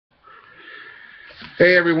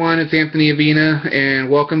Hey everyone, it's Anthony Avina, and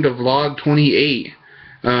welcome to Vlog 28.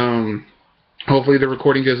 Hopefully the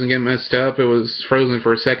recording doesn't get messed up. It was frozen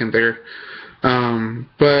for a second there.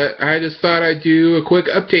 But I just thought I'd do a quick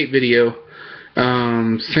update video.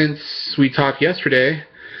 Since we talked yesterday,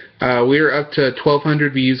 we are up to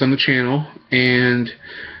 1,200 views on the channel, and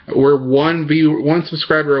we're one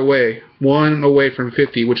subscriber away, one away from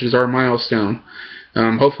 50, which is our milestone.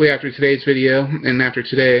 Hopefully after today's video and after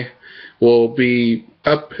today, we'll be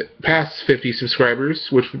up past 50 subscribers,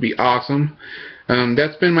 which would be awesome.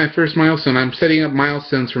 That's been my first milestone. I'm setting up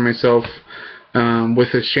milestones for myself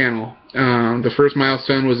with this channel. The first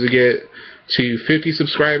milestone was to get to 50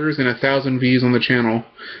 subscribers and 1,000 views on the channel.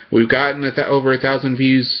 We've gotten over 1,000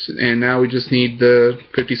 views, and now we just need the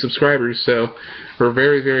 50 subscribers, so we're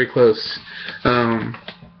very, very close.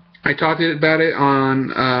 I talked about it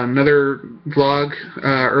on another vlog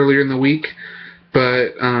earlier in the week,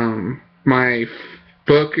 but my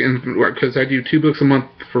book, because I do 2 books a month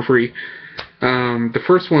for free, the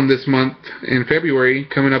first one this month in February,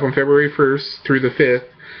 coming up on February 1st through the 5th,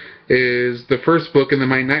 is the first book in the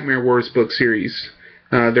My Nightmare Wars book series.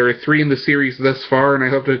 There are 3 in the series thus far, and I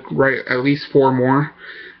hope to write at least 4 more.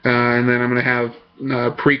 And then I'm going to have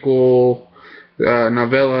prequel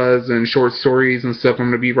novellas and short stories and stuff I'm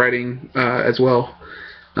going to be writing as well.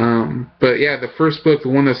 But yeah, the first book, the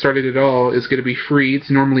one that started it all, is going to be free. It's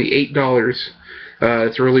normally $8.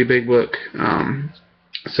 It's a really big book.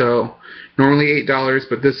 So normally $8,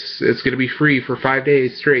 but this is going to be free for 5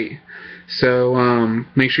 days straight. So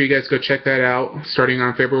make sure you guys go check that out, starting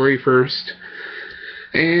on February 1st.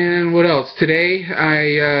 And what else? Today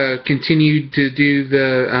I continued to do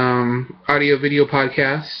the audio-video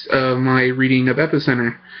podcasts of my reading of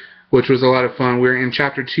Epicenter, which was a lot of fun. We're in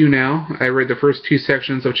Chapter 2 now. I read the first 2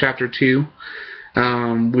 sections of Chapter 2.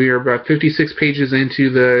 We are about 56 pages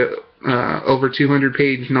into the over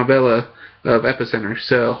 200-page novella of Epicenter.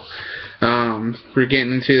 So we're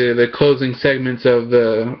getting into the closing segments of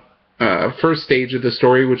the first stage of the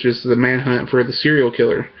story, which is the manhunt for the serial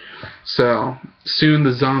killer. So soon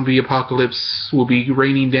the zombie apocalypse will be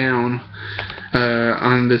raining down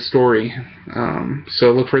on this story.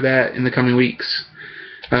 So look for that in the coming weeks.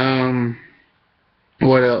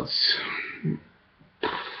 What else?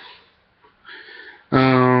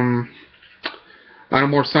 On a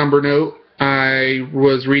more somber note, I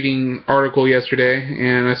was reading an article yesterday,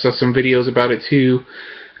 and I saw some videos about it too.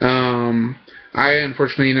 I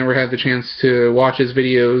unfortunately never had the chance to watch his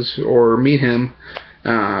videos or meet him,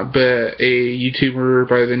 but a YouTuber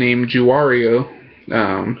by the name JewWario,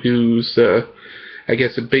 who's I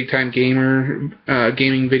guess a big-time gamer,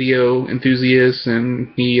 gaming video enthusiast,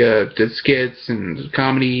 and he did skits and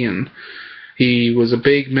comedy, and he was a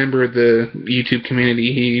big member of the YouTube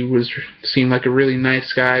community. He seemed like a really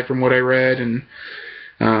nice guy from what I read, and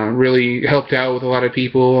really helped out with a lot of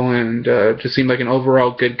people, and just seemed like an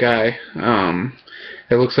overall good guy.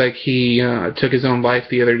 It looks like he took his own life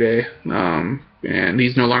the other day, and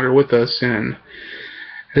he's no longer with us, and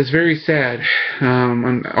it's very sad.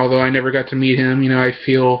 Although I never got to meet him, I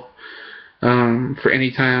feel for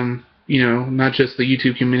any time, not just the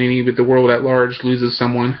YouTube community, but the world at large loses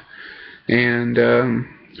someone, and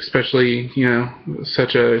especially,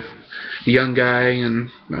 such a young guy, and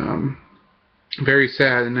very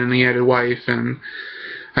sad. And then he had a wife, and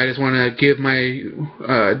I just want to give my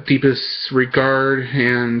deepest regard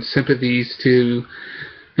and sympathies to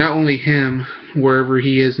not only him, wherever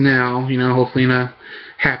he is now, hopefully in a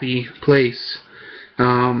happy place,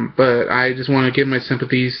 but I just want to give my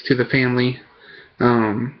sympathies to the family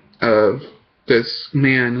of this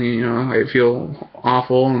man. I feel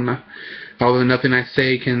awful, and although nothing I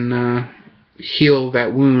say can heal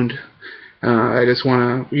that wound, I just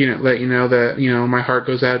want to let you know that my heart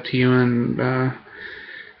goes out to you, and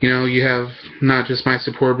you have not just my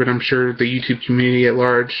support, but I'm sure the YouTube community at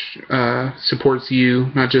large supports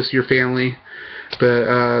you, not just your family,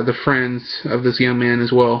 but the friends of this young man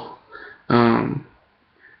as well.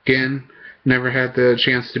 Again, never had the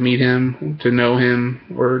chance to meet him, to know him,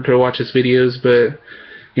 or to watch his videos, but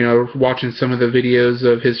watching some of the videos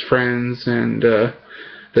of his friends and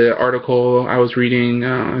the article I was reading,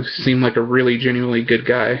 seemed like a really genuinely good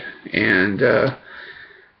guy, and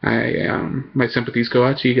my sympathies go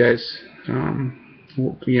out to you guys.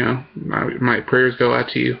 My prayers go out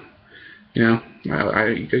to you.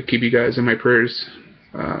 I keep you guys in my prayers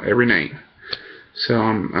every night. So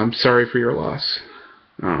I'm sorry for your loss.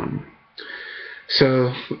 That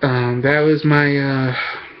was my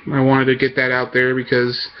I wanted to get that out there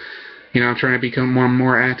because I'm trying to become more and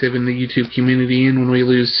more active in the YouTube community, and when we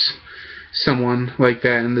lose someone like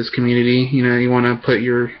that in this community, you want to put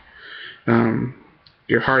your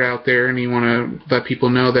your heart out there, and you want to let people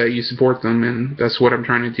know that you support them, and that's what I'm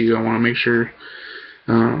trying to do. I want to make sure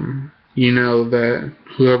you know that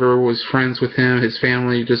whoever was friends with him, his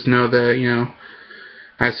family, just know that, you know,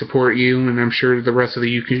 I support you, and I'm sure the rest of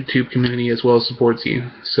the YouTube community as well supports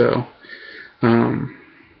you. So,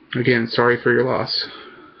 again, sorry for your loss.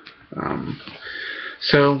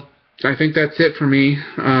 So, I think that's it for me.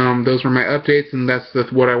 Those were my updates, and that's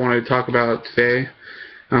what I wanted to talk about today.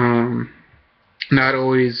 Not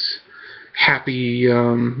always happy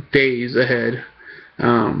days ahead,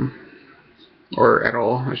 or at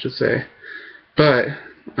all, I should say. But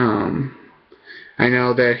I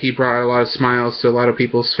know that he brought a lot of smiles to a lot of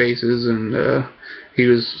people's faces, and he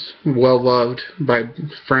was well loved by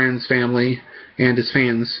friends, family, and his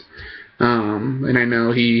fans. And I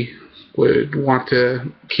know he would want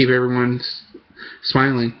to keep everyone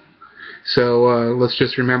smiling. So let's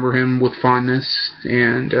just remember him with fondness,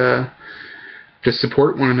 and just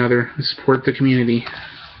support one another, support the community.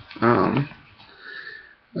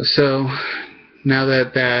 So now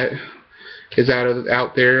that that is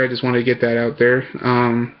out there, I just wanted to get that out there.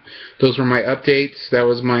 Those were my updates. That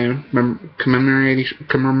was my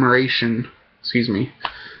commemoration, excuse me,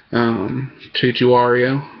 to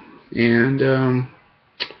JewWario, and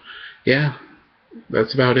yeah,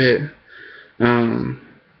 that's about it.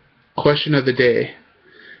 Question of the day.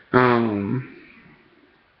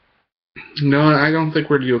 No, I don't think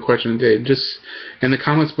we're going to do a question of the day. Just in the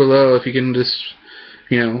comments below, if you can just,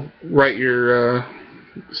 you know, write your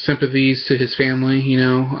sympathies to his family, you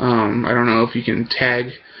know. I don't know if you can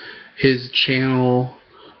tag his channel,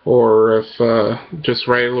 or if just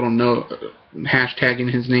write a little note hashtagging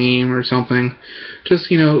his name or something. Just,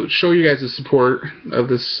 you know, show you guys the support of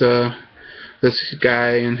this this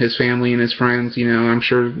guy and his family and his friends. You know, I'm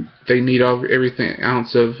sure they need every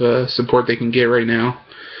ounce of support they can get right now.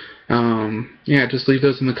 Yeah, just leave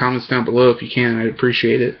those in the comments down below if you can. I'd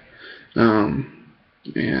appreciate it.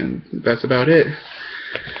 And that's about it.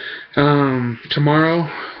 Tomorrow,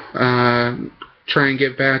 try and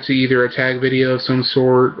get back to either a tag video of some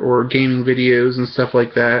sort or gaming videos and stuff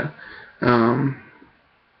like that.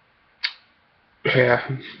 Yeah,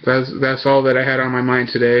 that's all that I had on my mind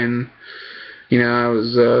today. And you know, I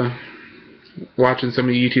was watching some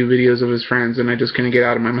of the YouTube videos of his friends, and I just couldn't get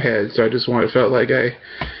out of my head. So I just felt like I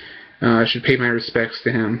should pay my respects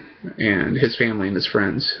to him and his family and his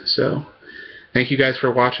friends. So thank you guys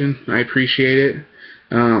for watching. I appreciate it.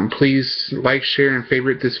 Please like, share, and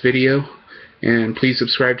favorite this video. And please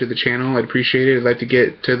subscribe to the channel. I'd appreciate it. I'd like to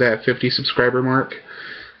get to that 50 subscriber mark.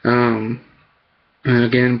 And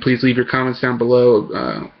again, please leave your comments down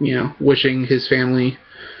below, you know, wishing his family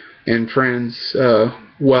and friends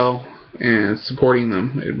well and supporting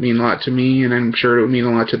them. It would mean a lot to me, and I'm sure it would mean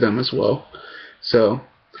a lot to them as well. So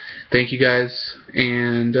thank you guys,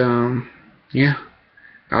 and yeah,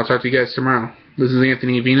 I'll talk to you guys tomorrow. This is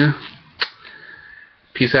Anthony Avina.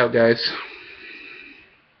 Peace out, guys.